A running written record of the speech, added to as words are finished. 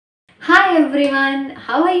Hi everyone,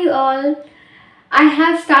 how are you all? I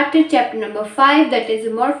have started chapter number 5, that is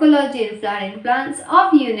Morphology in Flowering Plants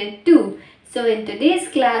of Unit 2. So in today's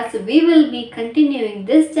class, we will be continuing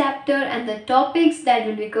this chapter, and the topics that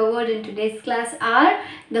will be covered in today's class are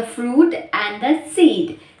the fruit and the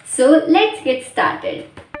seed. So let's get started.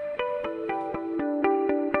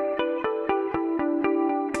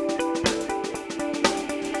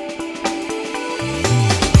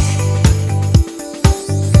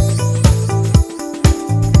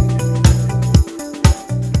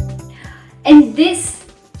 In this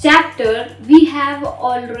chapter, we have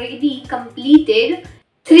already completed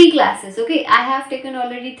 3 classes. Okay, I have taken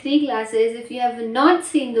already 3 classes. If you have not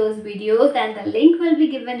seen those videos, then the link will be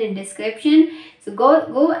given in description. So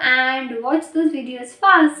go and watch those videos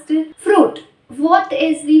fast. Fruit. What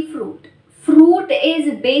is the fruit? Fruit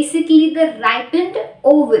is basically the ripened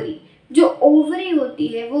ovary. जो ovary होती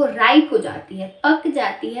है वो ripe हो जाती है, पक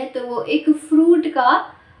जाती है, तो वो एक फ्रूट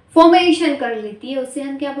का फॉर्मेशन कर लेती है, उसे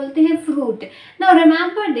हम क्या बोलते हैं? Fruit. Now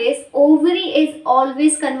remember this, ovary is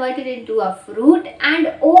always converted into a fruit and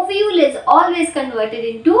ovule is always converted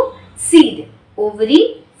into seed. Ovary,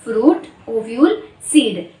 fruit, ovule,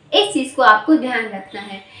 seed. इस चीज को आपको ध्यान रखना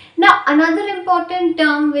है. Now another important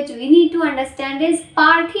term which we need to understand is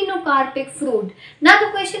parthenocarpic fruit. Now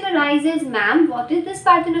the question arises, ma'am, what is this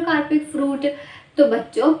parthenocarpic fruit? तो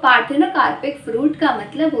बच्चों, parthenocarpic fruit का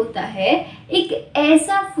मतलब होता है एक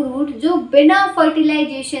ऐसा फ्रूट जो बिना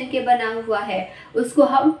फर्टिलाइजेशन के बना हुआ है, उसको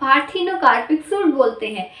हम पार्थेनोकार्पिक फ्रूट बोलते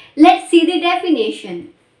हैं. Let's see the definition.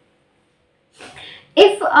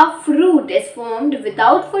 If a fruit is formed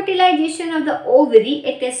without fertilization of the ovary,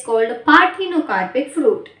 it is called parthenocarpic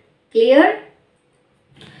fruit. Clear?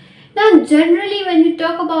 Now generally when we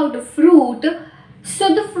talk about the fruit, so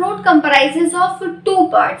the fruit comprises of 2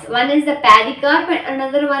 parts. One is the pericarp and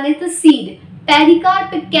another one is the seed.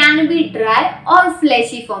 Pericarp can be dry or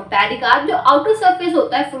fleshy form. Pericarp जो outer surface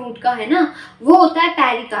होता है fruit का, है ना, वो होता है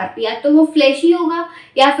pericarp. या तो वो fleshy होगा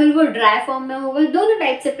या फिर वो dry form में होगा. दोनों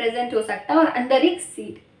टाइप से प्रेजेंट हो सकता है. और अंदर एक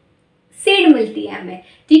सीड मिलती है हमें.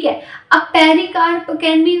 ठीक है. अब पेरिकार्प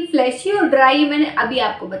कैन बी फ्लैशी और ड्राई, मैंने अभी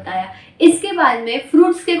आपको बताया. इसके बाद में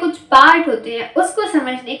फ्रूट्स के कुछ पार्ट होते हैं, उसको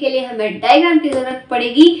समझने के लिए हमें डायग्राम की जरूरत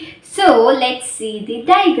पड़ेगी. So let's see the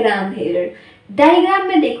diagram here. Diagram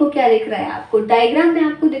में देखो क्या दिख रहा है आपको. डायग्राम में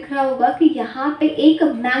आपको दिख रहा होगा कि यहाँ पे एक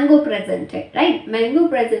मैंगो प्रेजेंट है. राइट, मैंगो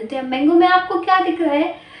प्रेजेंट है. मैंगो में आपको क्या दिख रहा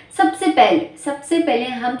है? सबसे पहले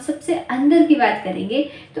हम सबसे अंदर की बात करेंगे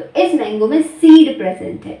तो इस मैंगो में सीड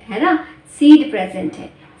प्रेजेंट है ना. सीड प्रेजेंट है.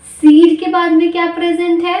 सीड के बाद में क्या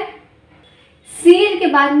प्रेजेंट है? सीड के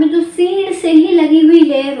बाद में जो सीड से ही लगी हुई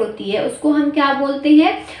लेयर होती है उसको हम क्या बोलते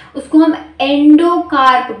हैं? उसको हम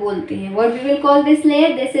एंडोकार्प बोलते हैं. What we will call this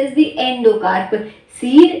layer? This is the endocarp.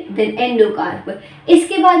 Seed then endocarp.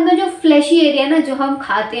 इसके बाद में जो फ्लैशी एरिया ना, जो हम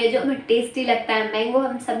खाते हैं, जो हमें टेस्टी लगता है, मैंगो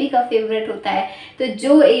हम सभी का फेवरेट होता है, तो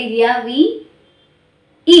जो area we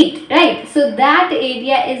eat, right, so that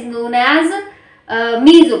area is known as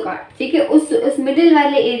mesocarp. ठीक है. उस मिडिल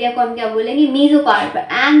वाले एरिया को हम क्या बोलेंगे? मीजोकार्प.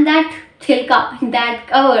 एंड दैट छिलका, दैट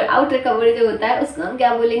कवर, आउटर कवर जो होता है, उसको हम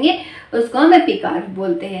क्या बोलेंगे? उसको हम एपिकार्प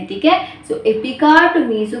बोलते हैं. ठीक है. सो epicarp,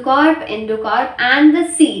 mesocarp, endocarp and the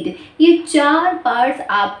seed, ये 4 पार्ट्स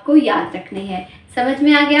आपको याद रखने हैं. समझ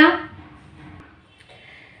में आ गया?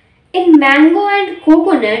 In mango and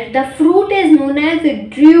coconut, the fruit is known as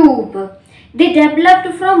drupe. They developed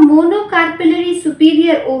from monocarpellary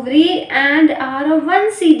superior ovary and are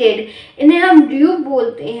one-seeded. इन्हें हम ड्यूब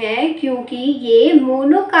बोलते हैं क्योंकि ये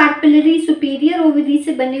मोनोकार्पेलरी सुपीरियर ओवरी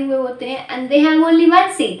से बने हुए होते हैं and they have only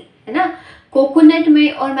one seed, है ना. कोकोनट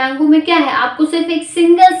में और मैंगो में क्या है? आपको सिर्फ एक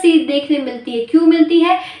सिंगल सीड देखने मिलती है. क्यों मिलती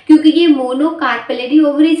है? क्योंकि ये मोनोकार्पेलरी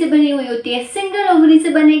ओवरी से बनी हुई होती है. सिंगल ओवरी से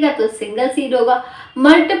बनेगा तो सिंगल सीड होगा,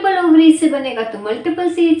 मल्टीपल ओवरी से बनेगा तो मल्टीपल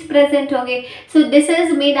सीड्स प्रेजेंट होंगे. So this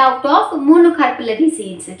is made out of monocarpellary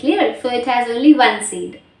seeds. Clear? So it has only one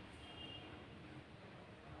seed.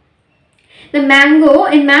 The mango,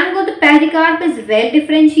 in mango the pericarp is well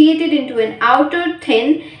differentiated into an outer thin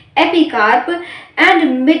epicarp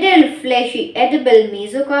and middle fleshy edible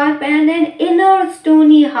mesocarp and an inner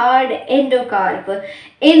stony hard endocarp.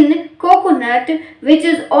 In coconut, which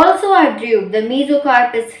is also a drupe, the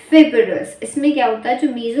mesocarp is fibrous. इसमें क्या होता है? जो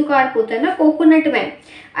mesocarp होता है ना coconut में,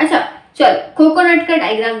 अच्छा, चलो कोकोनट का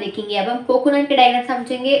डायग्राम देखेंगे। अब हम कोकोनट के डायग्राम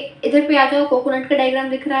समझेंगे। इधर पे आ जाओ, कोकोनट का डायग्राम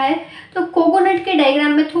दिख रहा है। तो कोकोनट के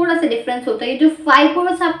डायग्राम में थोड़ा सा डिफरेंस होता है। ये जो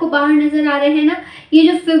फाइब्रोस आपको बाहर नजर आ रहे हैं ना, ये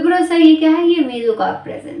जो फिब्रस है ये क्या है, ये मेसोकार्प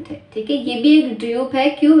प्रेजेंट है, ठीक है। ये भी एक ड्यूप है,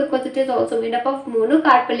 क्यों, because it is also made up of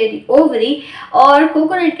monocarpellary ovary. और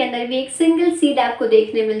कोकोनट के अंदर भी एक सिंगल सीड आपको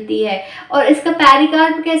देखने मिलती है। और इसका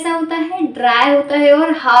पेरिकार्प कैसा होता है, ड्राई होता है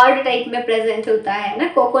और हार्ड टाइप में प्रेजेंट होता है ना।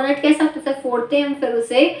 कोकोनट कैसा होता है, फोड़ते हैं हम, फिर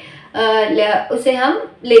उसे हम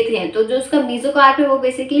लेते हैं। तो जो उसका मेसोकार्प है वो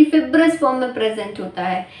बेसिकली फिब्रस फॉर्म में प्रेजेंट होता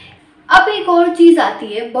है। अब एक और चीज आती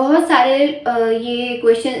है, बहुत सारे ये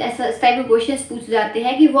क्वेश्चन ऐसा इस टाइप के क्वेश्चंस पूछे जाते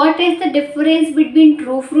हैं कि what is the difference between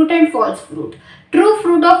true fruit and false fruit. True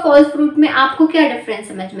fruit और फॉल्स फ्रूट में आपको क्या डिफरेंस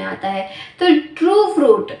समझ में आता है। तो true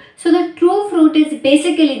fruit, so the true fruit is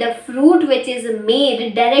basically the fruit which is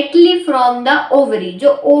made directly from the ovary. जो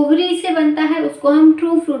ओवरी से बनता है उसको हम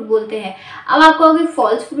ट्रू फ्रूट बोलते हैं। अब आपको आगे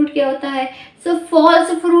फॉल्स फ्रूट क्या होता है। सो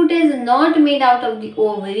false fruit is not made out of the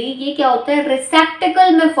ovary. ये क्या होता है,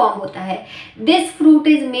 रिसेप्टिकल में फॉर्म होता है। This fruit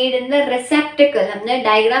is made in the रिसेप्टिकल। हमने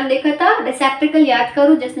डायग्राम देखा था, रिसेप्टिकल याद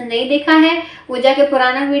करो, जिसने नहीं देखा है वो जाके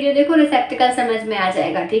पुराना वीडियो देखो, रिसेप्टिकल समझ में आ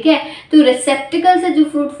जाएगा, ठीक है। तो रिसेप्टिकल से जो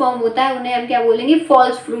फ्रूट फॉर्म होता है उन्हें हम क्या बोलेंगे,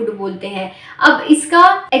 फॉल्स फ्रूट बोलते हैं। अब इसका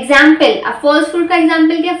एग्जाम्पल, अब फॉल्स फ्रूट का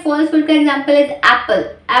एग्जाम्पल क्या, फॉल्स फ्रूट का example is Apple.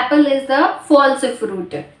 Apple is the false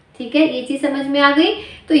fruit, ठीक है। ये चीज समझ में आ गई।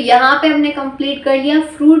 तो यहाँ पे हमने कंप्लीट कर लिया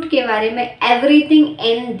फ्रूट के बारे में, एवरीथिंग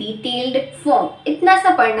इन डिटेल्ड फॉर्म। इतना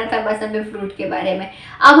सा पढ़ना था बस हमें फ्रूट के बारे में।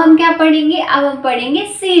 अब हम क्या पढ़ेंगे, अब हम पढ़ेंगे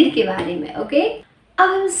सीड के बारे में, ओके। अब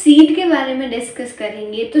हम सीड के बारे में डिस्कस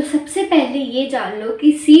करेंगे। तो सबसे पहले ये जान लो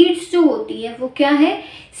कि सीड्स जो होती है वो क्या है।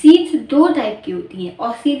 सीड्स दो टाइप की होती हैं।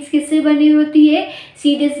 और सीड्स किससे बनी होती है,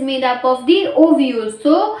 seed is made up of the ovules.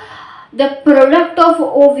 So the product of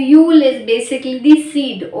ovule is basically the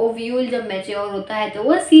seed. Ovule जब मैच्योर होता है तो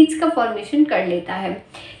वह सीड्स का फॉर्मेशन कर लेता है।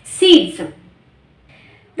 Seeds,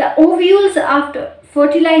 the ovules after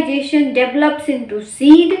fertilization develops into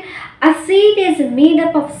seed. A seed is made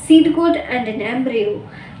up of seed coat and an embryo.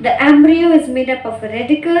 The embryo is made up of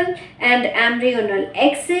radicle and embryonal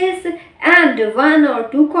axis and one or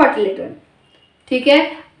two cotyledon. ठीक है।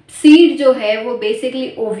 Seed जो है वो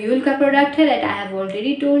basically ovule का product है, that I have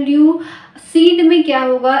already told you. Seed में क्या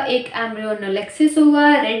होगा, एक एम्ब्रियोनल एक्सिस होगा,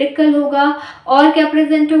 रेडिकल होगा, और क्या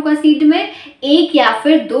प्रेजेंट होगा सीड में, एक या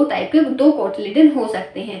फिर दो टाइप के दो कोटिलेडन हो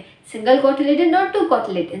सकते हैं, सिंगल कोटिलेडन और टू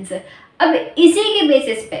कोटिलेडन। अब इसी के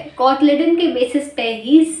बेसिस पे, कोटिलेडन के बेसिस पे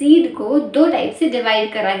ही सीड को दो टाइप से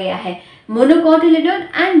डिवाइड करा गया है, मोनोकोटिलेडन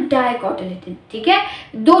एंड डाइकोटिलेडन, ठीक है।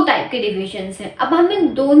 दो टाइप के डिविजन्स हैं। अब हम इन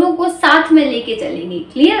दोनों को साथ में लेके चलेंगे,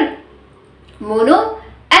 clear. Mono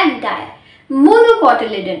and die.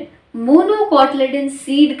 Monocotyledon, monocotyledon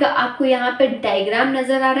seed का आपको यहाँ पे डायग्राम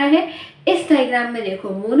नजर आ रहा है। इस डायग्राम में देखो,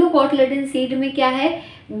 मोनोकोटिलेडन सीड में क्या है,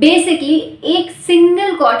 बेसिकली एक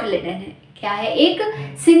सिंगल कोटिलेडन है। क्या है, एक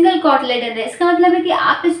सिंगल कोटिलेडन है। इसका मतलब है कि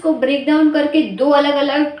आप इसको ब्रेक डाउन करके दो अलग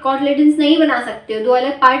अलग कोटिलेडन्स नहीं बना सकते हो, दो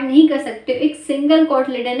अलग पार्ट नहीं कर सकते हो। एक सिंगल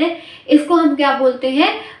कोटिलेडन है, इसको हम क्या बोलते हैं,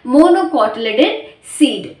 मोनोकोटिलेडन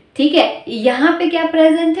सीड, ठीक है। यहाँ पे क्या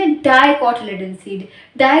प्रेजेंट है, डाइकोटिलेडन सीड।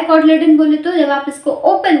 डाइकोटिलेडन बोले तो जब आप इसको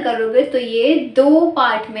ओपन करोगे तो ये दो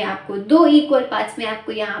पार्ट में आपको, दो इक्वल पार्ट्स में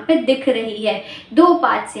आपको यहाँ पे दिख रही है, दो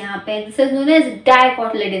पार्ट्स यहाँ पे। This is known as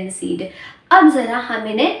dicotyledon seed. अब जरा हम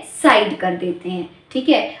इन्हें साइड कर देते हैं, ठीक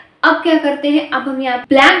है। अब क्या करते हैं, अब हम यहाँ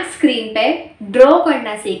ब्लैंक स्क्रीन पे ड्रॉ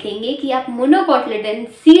करना सीखेंगे कि आप मोनोकोटिलेडन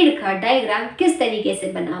सीड का डायग्राम किस तरीके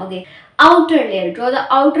से बनाओगे। Outer layer, draw the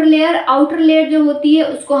outer layer. Outer layer जो होती है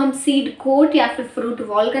उसको हम सीड कोट या फिर फ्रूट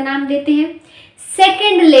वॉल का नाम देते हैं।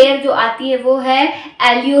 सेकेंड लेयर जो आती है वो है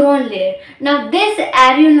aleurone layer. Now this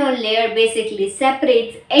aleurone layer basically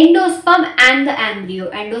separates endosperm and the embryo.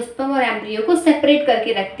 Endosperm और एम्ब्रियो को सेपरेट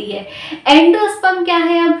करके रखती है। एंडोस्पर्म क्या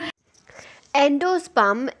है, अब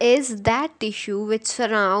Endosperm is that tissue which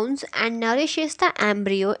surrounds and nourishes the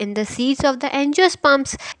embryo in the seeds of the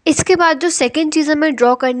angiosperms. इसके बाद जो सेकेंड चीज़ हमें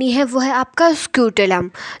ड्रॉ करनी है वो है आपका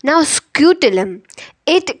scutellum. Now scutellum,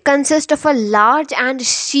 it consist of a large and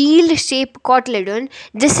shield shape cotyledon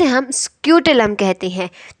जिसे हम स्क्यूटेलम कहते हैं।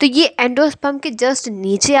 तो ये एंडोस्पर्म के जस्ट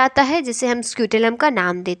नीचे आता है जिसे हम स्क्यूटेलम का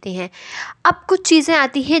नाम देते हैं। अब कुछ चीज़ें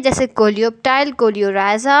आती हैं जैसे coleoptile,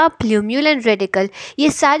 coleorhiza, plumule and radical. ये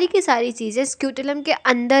सारी की सारी चीज़ें स्क्यूटेलम के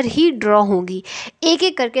अंदर ही ड्रॉ होंगी। एक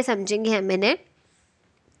एक करके समझेंगे हम इन्हें।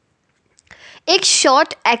 एक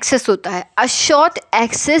शॉर्ट एक्सेस होता है, अ शॉर्ट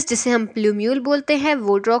एक्सेस जिसे हम प्लूम्यूल बोलते हैं,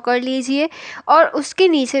 वो ड्रॉ कर लीजिए। और उसके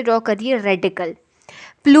नीचे ड्रॉ करिए radical.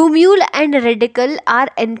 Plumule and radicle are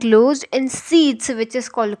enclosed in seeds which is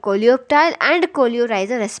called coleoptile and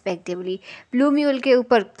coleorhiza respectively. Plumule के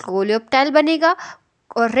ऊपर coleoptile बनेगा,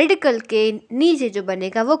 और रेडिकल के नीचे जो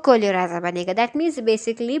बनेगा वो कोलियोराइजा बनेगा। दैट मीन्स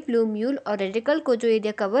बेसिकली प्लूम्यूल और रेडिकल को जो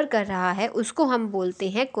एरिया कवर कर रहा है उसको हम बोलते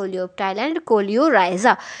हैं कोलियोप्टाइल एंड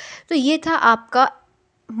कोलियोराइजा। तो ये था आपका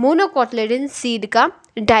मोनोकोटिलेडन सीड का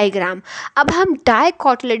डायग्राम। अब हम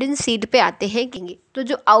डाइकोटिलेडन सीड पे आते हैं। तो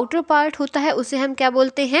जो आउटर पार्ट होता है उसे हम क्या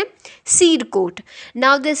बोलते हैं? Seed coat.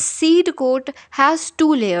 Now this seed coat has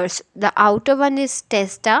 2 layers. The outer one is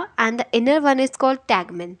टेस्टा and the inner one is called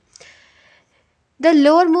tegmen. The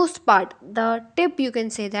lower most part, the tip you can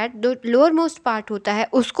say that, जो lower most part होता है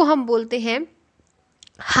उसको हम बोलते हैं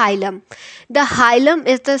hilum. The hilum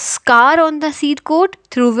is the scar on the seed coat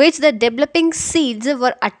through which the developing seeds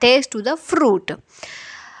were attached to the fruit.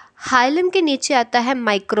 Hilum के नीचे आता है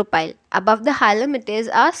micropyle. Above the hilum it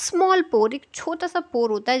is a small pore. एक छोटा सा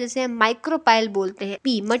पोर होता है जिसे हम माइक्रोपाइल बोलते हैं.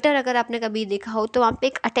 पी मटर अगर आपने कभी देखा हो तो वहाँ पे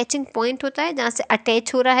एक अटैचिंग पॉइंट होता है जहाँ से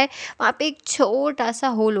अटैच हो रहा है, वहाँ पे एक छोटा सा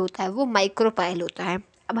होल होता है, वो माइक्रोपाइल होता है.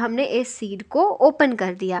 अब हमने इस सीड को ओपन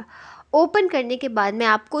कर दिया. ओपन करने के बाद में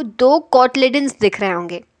आपको 2 कोटिलेडन्स दिख रहे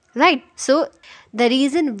होंगे, right? So the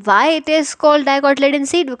reason why it is called dicotyledon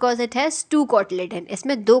seed because it has 2 cotyledon.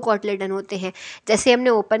 इसमें 2 कोटिलेडन होते हैं. जैसे हमने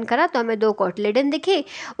ओपन करा तो हमें 2 कोटिलेडन दिखे.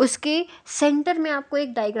 उसके सेंटर में आपको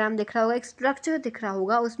एक डायग्राम दिख रहा होगा, एक स्ट्रक्चर दिख रहा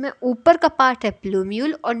होगा. उसमें ऊपर का पार्ट है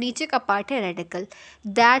प्लूम्यूल और नीचे का पार्ट है रेडिकल.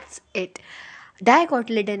 That's it.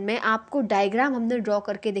 डाइकोटिलेडन में आपको डायग्राम हमने ड्रॉ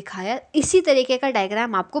करके दिखाया. इसी तरीके का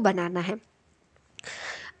डायग्राम आपको बनाना है.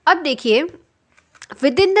 अब देखिए,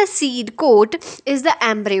 with in the seed coat is the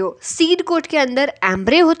embryo. Seed coat के अंदर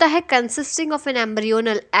एम्ब्रियो होता है consisting of N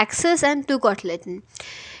embryonal axis and 2 cotyledon.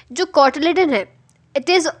 जो कोटिलेडन है it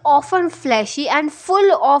is often flashy and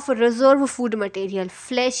full of reserve food material.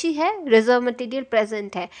 Flashy है, रिजर्व मटेरियल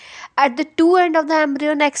प्रेजेंट है. At the 2 end of the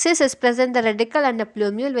एम्ब्रियोन axis is present the radical and the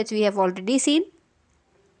plumule which we have already seen.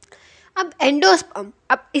 अब endosperm.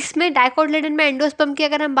 अब इसमें dicotyledon में endosperm की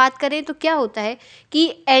अगर हम बात करें तो क्या होता है कि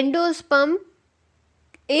एंडोस्पर्म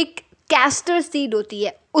एक कैस्टर सीड होती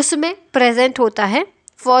है, उसमें प्रेजेंट होता है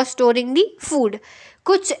फॉर स्टोरिंग दी फूड.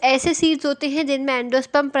 कुछ ऐसे सीड्स होते हैं जिनमें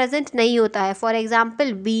एंडोस्पर्म प्रेजेंट नहीं होता है. For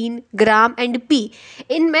example been, gram and P.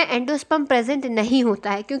 इनमें एंडोस्पर्म प्रेजेंट नहीं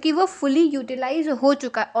होता है क्योंकि वो फुली यूटिलाइज हो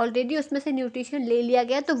चुका है ऑलरेडी, उसमें से न्यूट्रिशन ले लिया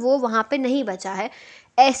गया तो वो वहाँ पे नहीं बचा है.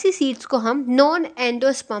 ऐसी सीड्स को हम नॉन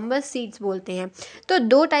एंडोस्पर्मस सीड्स बोलते हैं. तो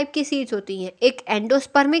 2 टाइप की सीड्स होती हैं, एक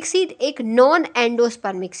एंडोस्पर्मिक सीड, एक non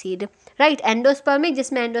endospermic seed, right? Endospermic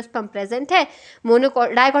जिसमें एंडोस्पर्म प्रेजेंट है,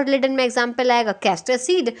 डाइकोटिलेडन में एग्जांपल आएगा कैस्टर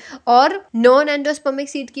सीड. और नॉन एंडोस्पर्मिक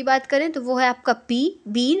सीड की बात करें तो वो है आपका पी,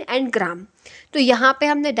 बीन एंड ग्राम. तो यहाँ पे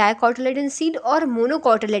हमने डाइकोटिलेडन सीड और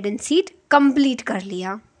मोनोकोटिलेडन सीड कंप्लीट कर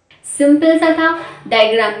लिया. सिंपल सा था.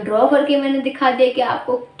 डायग्राम ड्रॉ करके मैंने दिखा दिया कि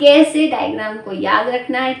आपको कैसे डायग्राम को याद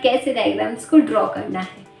रखना है, कैसे डायग्राम्स को ड्रॉ करना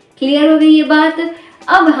है. क्लियर हो गई ये बात?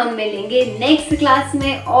 अब हम मिलेंगे नेक्स्ट क्लास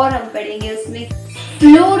में और हम पढ़ेंगे उसमें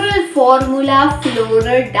फ्लोरल फॉर्मूला,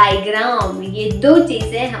 फ्लोरल डायग्राम. ये 2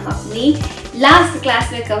 चीजें हम अपनी लास्ट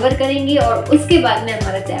क्लास में कवर करेंगे और उसके बाद में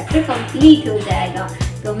हमारा चैप्टर कंप्लीट हो जाएगा.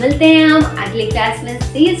 तो मिलते हैं हम अगली क्लास में.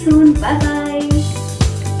 सी यू सून. Bye bye.